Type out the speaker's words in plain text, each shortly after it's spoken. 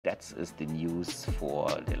that is the news for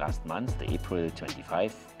the last month, the April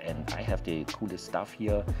 25, and I have the coolest stuff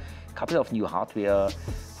here. A couple of new hardware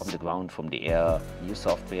from the ground, from the air, new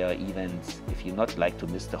software, events. If you not like to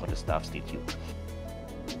miss the hottest stuff, stay tuned.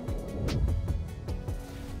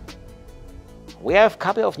 We have a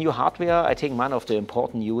couple of new hardware. I think one of the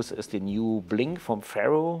important news is the new Blink from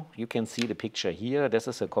FARO. You can see the picture here. This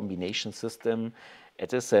is a combination system.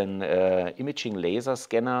 It is an imaging laser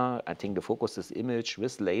scanner. I think the focus is image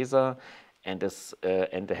with laser, and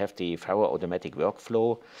they have the FARO automatic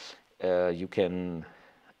workflow.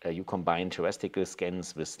 You combine terrestrial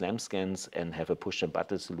scans with SLAM scans and have a push and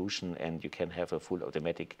button solution, and you can have a full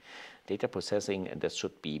automatic data processing, and this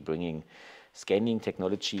should be bringing scanning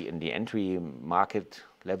technology in the entry market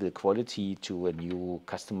level quality to a new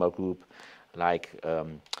customer group, like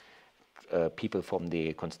people from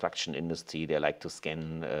the construction industry. They like to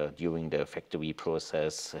scan during the factory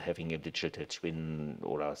process, having a digital twin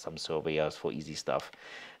or some surveyors for easy stuff.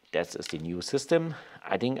 That is the new system.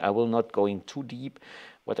 I think I will not go in too deep.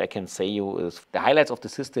 What I can say you is the highlights of the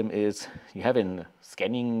system is you have a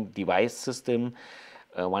scanning device system.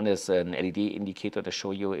 One is an LED indicator to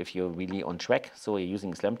show you if you're really on track. So you're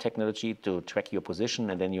using SLAM technology to track your position,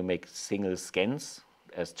 and then you make single scans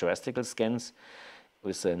as terrestrial scans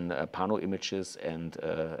with pano images and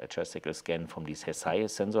a terrestrial scan from this HEXAGON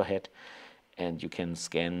sensor head. And you can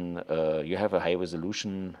scan, you have a high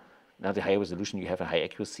resolution. Not a high resolution, you have a high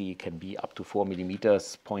accuracy, can be up to 4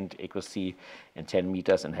 millimeters point accuracy and 10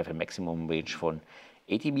 meters, and have a maximum range from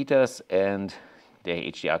 80 meters. And the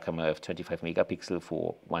HDR camera have 25 megapixel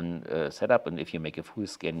for one setup, and if you make a full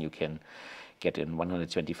scan, you can get in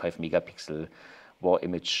 125 megapixel raw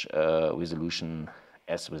image resolution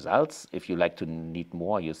as results. If you like to need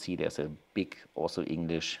more, you see there's a big, also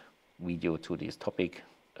English video to this topic.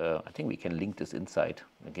 I think we can link this inside.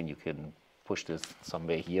 Again, you can push this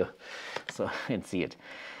somewhere here so and see it.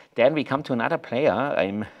 Then we come to another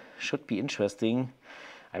player. Should be interesting.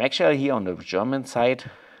 I'm actually here on the German side.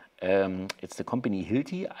 It's the company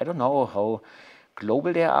HILTI. I don't know how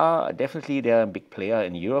global they are. Definitely they're a big player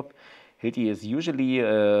in Europe. HILTI is usually,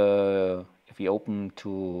 if you open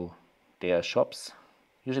to their shops,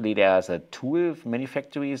 usually there's a tool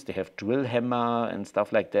manufacturers. They have drill hammer and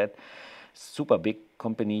stuff like that. Super big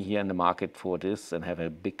company here in the market for this, and have a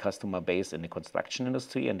big customer base in the construction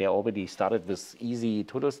industry. And they already started with easy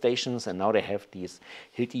total stations, and now they have these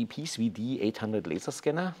HILTI P3D 800 laser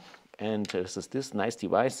scanner. And this is this nice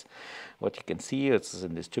device. What you can see, it's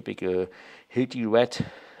in this typical HILTI red.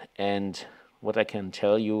 And what I can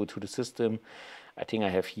tell you to the system, I think I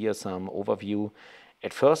have here some overview.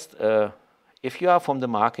 At first, if you are from the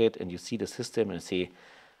market and you see the system and say,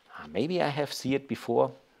 maybe I have seen it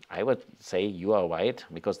before, I would say you are right,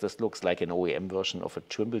 because this looks like an OEM version of a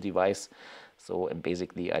Trimble device. So, and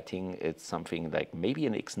basically I think it's something like maybe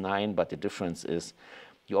an X9, but the difference is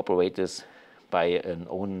you operate this by an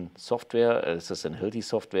own software. This is an HILTI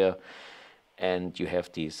software, and you have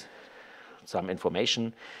some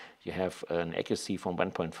information. You have an accuracy from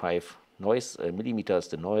 1.5 noise millimeters.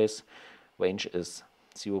 The noise range is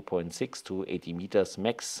 0.6 to 80 meters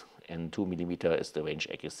max, and 2 millimeter is the range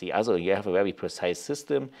accuracy. Also, you have a very precise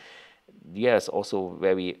system. Yes, also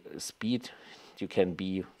very speed. You can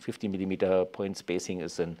be 50 millimeter point spacing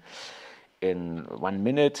is in 1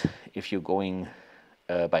 minute. If you're going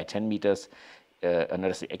by 10 meters,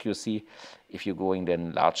 another accuracy. If you're going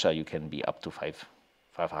then larger, you can be up to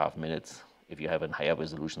 5.5 minutes if you have a higher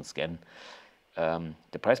resolution scan.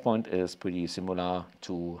 The price point is pretty similar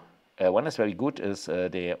to one is very good, is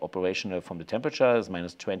the operational from the temperature is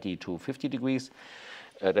 -20 to 50 degrees.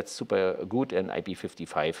 That's super good, and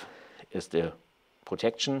IP55 is the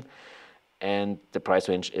protection. And the price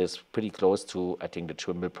range is pretty close to, I think the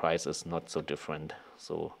Trimble price is not so different.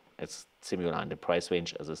 So it's similar in the price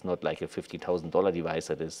range, as it's not like a $50,000 device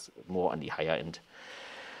that is more on the higher end.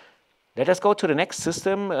 Let us go to the next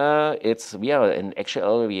system. We are in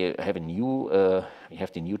XL. We have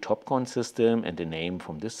the new Topcon system, and the name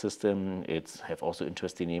from this system, it's have also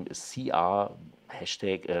interesting name, is CR-P1,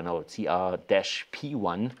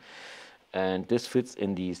 and this fits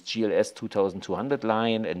in these GLS 2200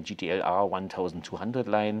 line and GTLR 1200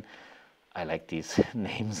 line. I like these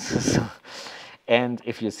names. And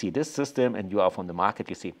if you see this system and you are from the market,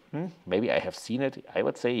 you see, maybe I have seen it. I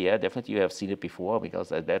would say, yeah, definitely you have seen it before, because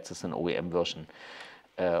that is an OEM version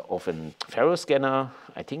of a FARO scanner.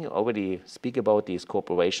 I think I already speak about this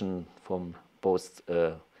cooperation from both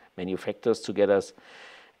manufacturers together.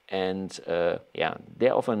 And yeah, they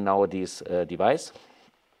offer now this device.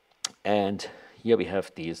 And here we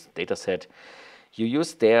have this data set. You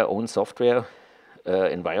use their own software.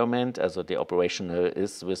 environment. Also the operational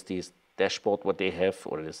is with this dashboard what they have,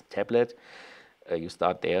 or this tablet. You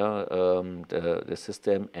start there, the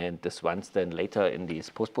system, and this runs then later in this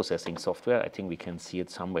post-processing software. I think we can see it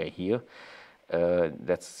somewhere here.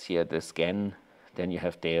 That's here the scan. Then you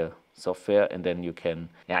have their software, and then you can,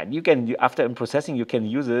 after in processing, you can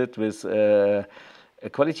use it with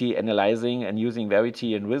quality analyzing and using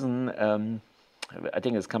Verity and Risen. I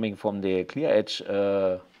think it's coming from the Clear Edge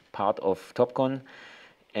part of Topcon,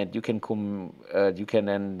 and you can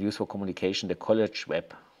then use for communication the college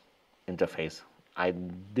web interface. I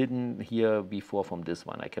didn't hear before from this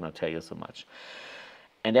one. I cannot tell you so much.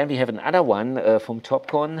 And then we have another one from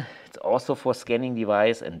Topcon. It's also for scanning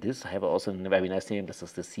device, and this I have also a very nice name. This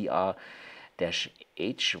is the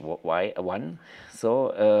CR-H1.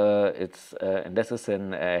 So it's and this is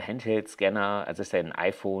an handheld scanner, as I said, an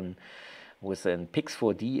iPhone with an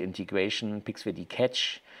Pix4D integration, Pix4D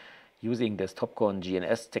catch, using this Topcon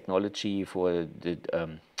GNS technology for the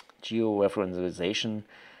geo-referentialization,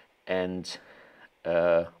 and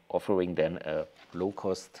offering then a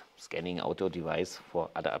low-cost scanning outdoor device for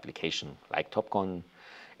other application, like Topcon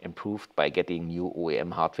improved by getting new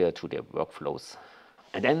OEM hardware to their workflows.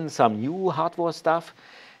 And then some new hardware stuff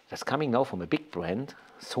that's coming now from a big brand.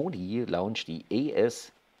 SONY launched the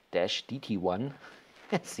AS-DT1,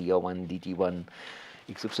 CR1, DT1,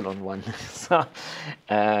 XY1. So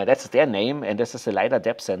that's their name, and this is a LiDAR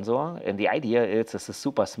depth sensor. And the idea is this is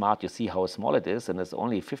super smart. You see how small it is, and it's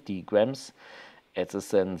only 50 grams. It's a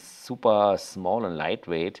super small and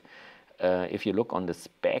lightweight. If you look on the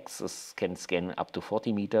specs, it can scan up to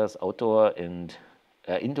 40 meters outdoor and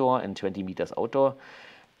indoor and 20 meters outdoor.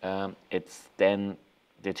 It's then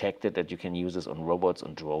detected that you can use this on robots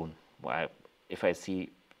and drone. Well, if I see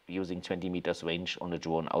using 20 meters range on a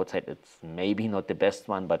drone outside, it's maybe not the best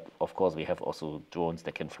one, but of course we have also drones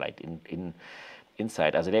that can fly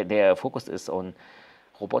inside. Also their focus is on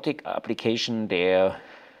robotic application. They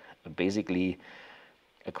basically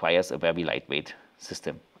acquires a very lightweight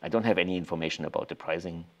system. I don't have any information about the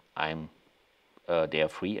pricing. They are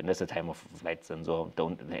free, and that's a time of flight sensor.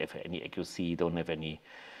 Don't have any accuracy, don't have any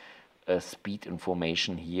speed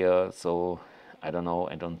information here. So I don't know.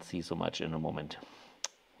 I don't see so much in a moment.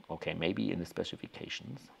 Okay, maybe in the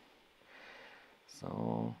specifications.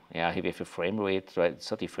 So yeah, here we have a frame rate, right,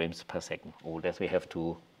 30 frames per second. Oh, that we have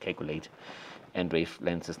to calculate. And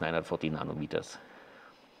wavelength is 940 nanometers.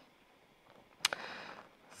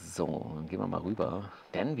 So, gehen wir mal rüber.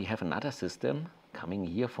 Then we have another system coming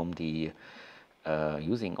here from the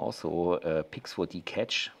using also Pix4D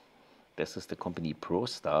catch. This is the company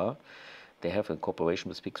ProStar. They have a cooperation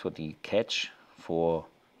with Pix4D catch for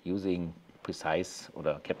using precise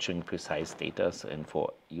or capturing precise data, and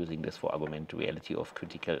for using this for augmented reality of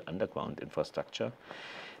critical underground infrastructure.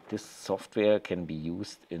 This software can be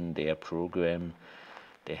used in their program.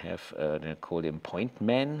 They have they call them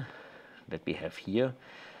PointMan that we have here,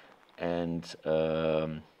 and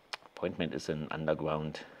PointMan is an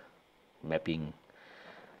underground mapping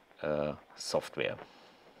software.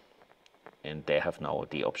 And they have now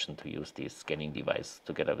the option to use this scanning device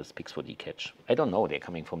together with Pix4D catch. I don't know, they're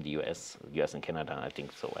coming from the US and Canada, I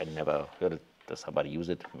think so. I never heard it. Does somebody use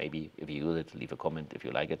it? Maybe if you use it, leave a comment if you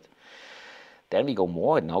like it. Then we go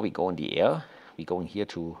more, and now we go in the air. We're going here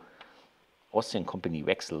to Austrian company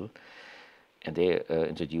VEXEL, and they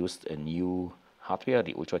introduced a new hardware,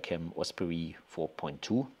 the UltraCam Osprey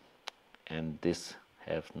 4.2, and this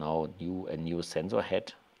have now a new sensor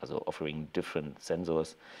head, also offering different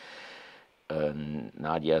sensors.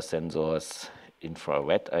 Nadia sensors,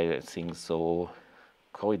 infrared, I think so,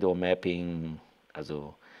 corridor mapping,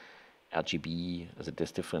 also RGB, also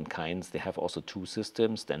there's different kinds. They have also two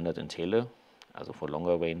systems, standard and tele, also for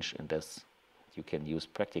longer range, and this you can use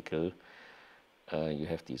practical. You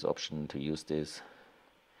have this option to use this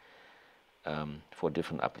for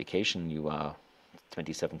different application. You are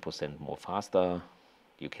 27% more faster.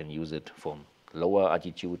 You can use it from lower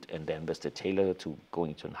altitude, and then with the tailor to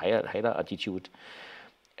going to a higher altitude,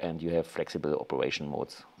 and you have flexible operation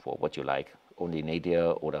modes for what you like, only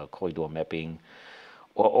nadir or corridor mapping,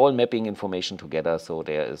 or all mapping information together. So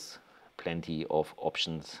there is plenty of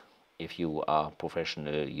options if you are a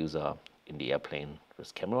professional user in the airplane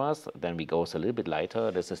with cameras. Then we go a little bit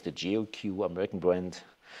lighter. This is the GEOCUE American brand,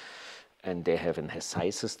 and they have an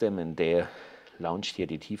HEXAGON system, and they launched here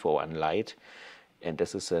the T401 Lite, and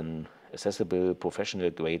this is an accessible professional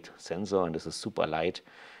grade sensor, and this is super light,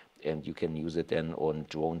 and you can use it then on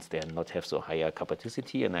drones that not have so higher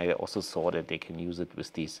capacity. And I also saw that they can use it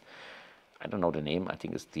with these, I don't know the name, I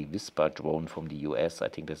think it's the Whisper drone from the US. I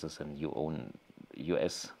think this is a new own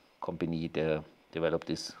US company. developed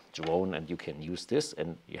this drone, and you can use this,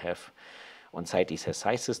 and you have on site this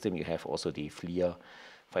size system. You have also the FLIR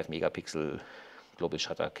 5 megapixel global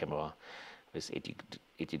shutter camera with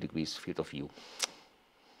 80 degrees field of view.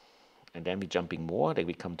 And then we're jumping more, then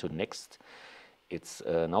we come to next. It's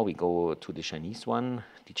now we go to the Chinese one.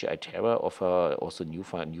 DJI Terra offer also new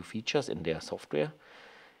features in their software,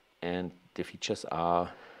 and the features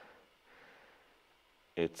are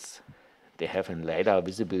they have a LiDAR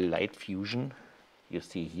visible light fusion. You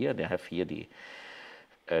see here they have here the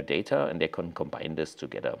data, and they can combine this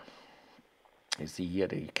together. You see here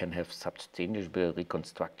they can have sustainable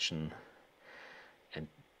reconstruction, and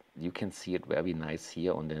you can see it very nice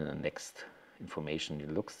here on the next information.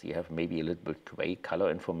 It looks, you have maybe a little bit gray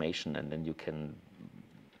color information, and then you can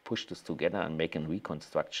push this together and make a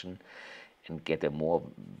reconstruction and get a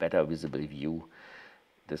better visible view.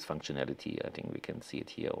 This functionality, I think we can see it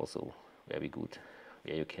here also very good,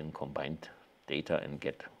 where you can combine data and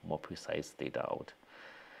get more precise data out.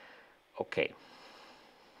 Okay,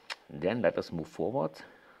 then let us move forward.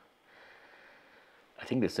 I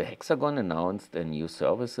think this HEXAGON announced the new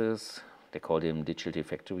services. They call them Digital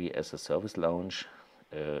Factory as a Service Lounge.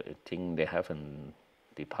 I think they have a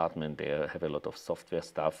department, they have a lot of software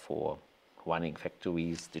stuff for running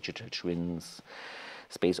factories, digital twins,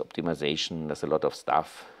 space optimization. There's a lot of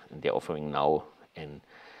stuff, and they're offering now a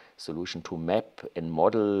solution to map and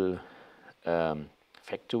model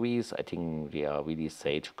factories. I think they are really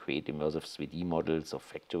say to create immersive 3D models of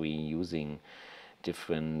factory using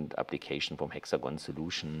different application from HEXAGON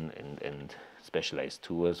solution and specialized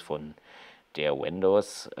tools from their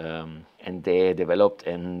vendors. And they developed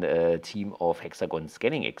a team of HEXAGON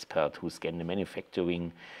scanning experts who scan the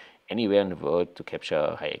manufacturing anywhere in the world to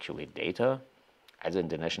capture high accurate data as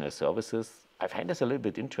international services. I find this a little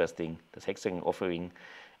bit interesting, this HEXAGON offering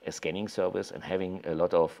a scanning service and having a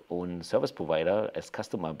lot of own service provider as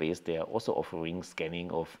customer base. They are also offering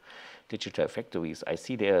scanning of digital factories. I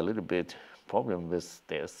see there a little bit problem with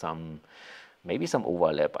there's maybe some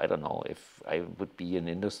overlap. I don't know. If I would be an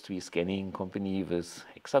industry scanning company with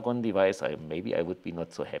HEXAGON device, maybe I would be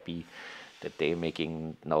not so happy that they're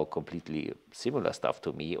making now completely similar stuff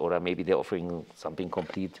to me, or maybe they're offering something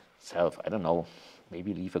complete self. I don't know.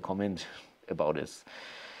 Maybe leave a comment about this.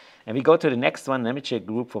 And we go to the next one, Nemetschek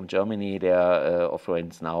Group from Germany. They are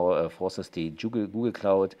offering now forces the Google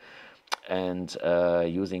Cloud and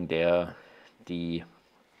using the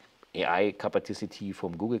AI capacity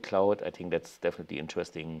from Google Cloud. I think that's definitely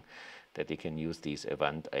interesting that they can use these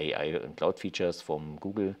advanced AI and cloud features from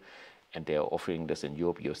Google, and they are offering this in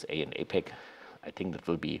Europe, USA, and APAC. I think that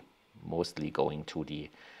will be mostly going to the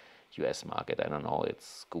US market. I don't know,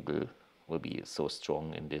 Google will be so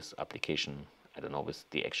strong in this application. I don't know, with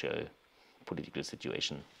the actual political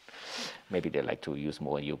situation. Maybe they like to use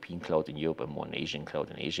more European cloud in Europe and more Asian cloud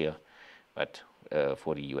in Asia. But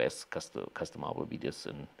for the US customer will be this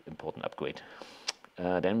an important upgrade.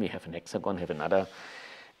 Then we have an HEXAGON, have another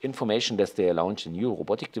information that they launched a new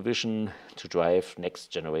robotic division to drive next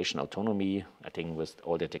generation autonomy. I think with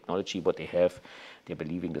all the technology what they have, they're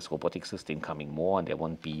believing this robotic system coming more, and they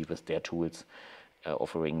won't be with their tools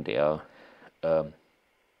offering their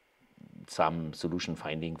some solution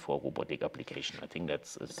finding for robotic application. I think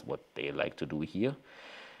that's what they like to do here.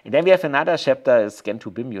 And then we have another chapter, is Scan to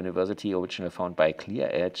BIM University, originally founded by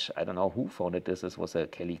ClearEdge. I don't know who founded this. This was a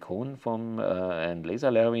Kelly Cohn from and Laser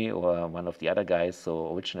Larry or one of the other guys.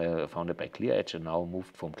 So originally founded by ClearEdge and now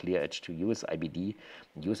moved from ClearEdge to USIBD.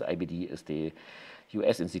 USIBD is the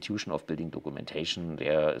US Institution of Building Documentation.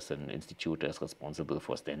 There is an institute that's responsible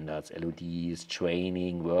for standards, LODs,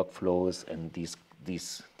 training, workflows, and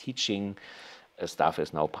these teaching stuff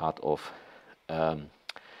is now part of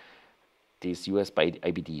this US by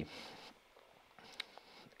IBD.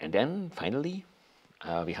 And then finally,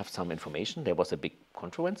 we have some information. There was a big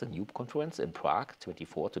conference, a new conference in Prague,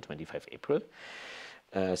 24 to 25 April.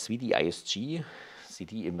 3D ISG,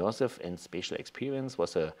 3D Immersive and Spatial Experience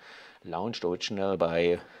was launched original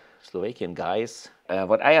by Slovakian guys.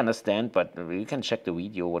 What I understand, but you can check the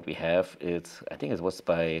video, what we have, I think it was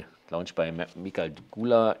launched by Michal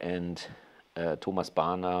Gula and Thomas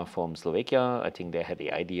Barna from Slovakia. I think they had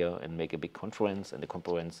the idea and make a big conference, and the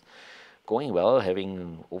conference going well,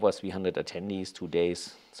 having over 300 attendees, 2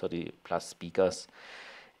 days, 30 plus speakers,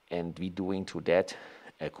 and we doing to that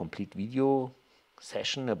a complete video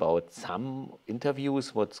session about some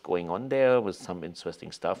interviews, what's going on there with some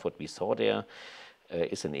interesting stuff. What we saw there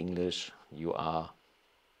is in English. We are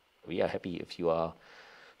happy if you are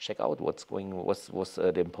check out what's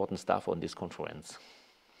the important stuff on this conference.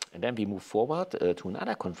 And then we move forward to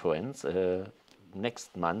another conference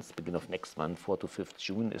next month, beginning of next month, 4th to 5th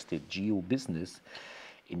June, is the GEO Business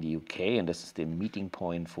in the UK, and this is the meeting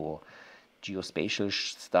point for geospatial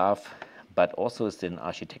stuff, but also it's an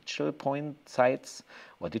architectural point sites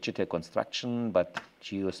or digital construction, but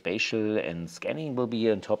geospatial and scanning will be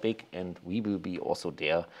a topic, and we will be also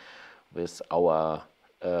there with our,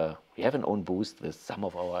 we have an own booth with some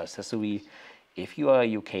of our accessory. If you are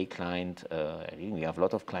a UK client, I think we have a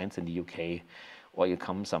lot of clients in the UK, or you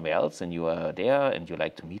come somewhere else and you are there and you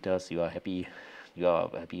like to meet us, you are happy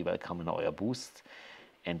welcome in our booth.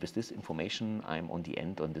 And with this information, I'm on the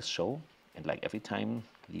end on this show. And like every time,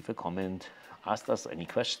 leave a comment, ask us any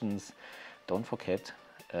questions. Don't forget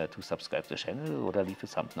to subscribe to the channel or leave a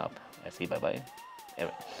thumbs up. I say bye-bye.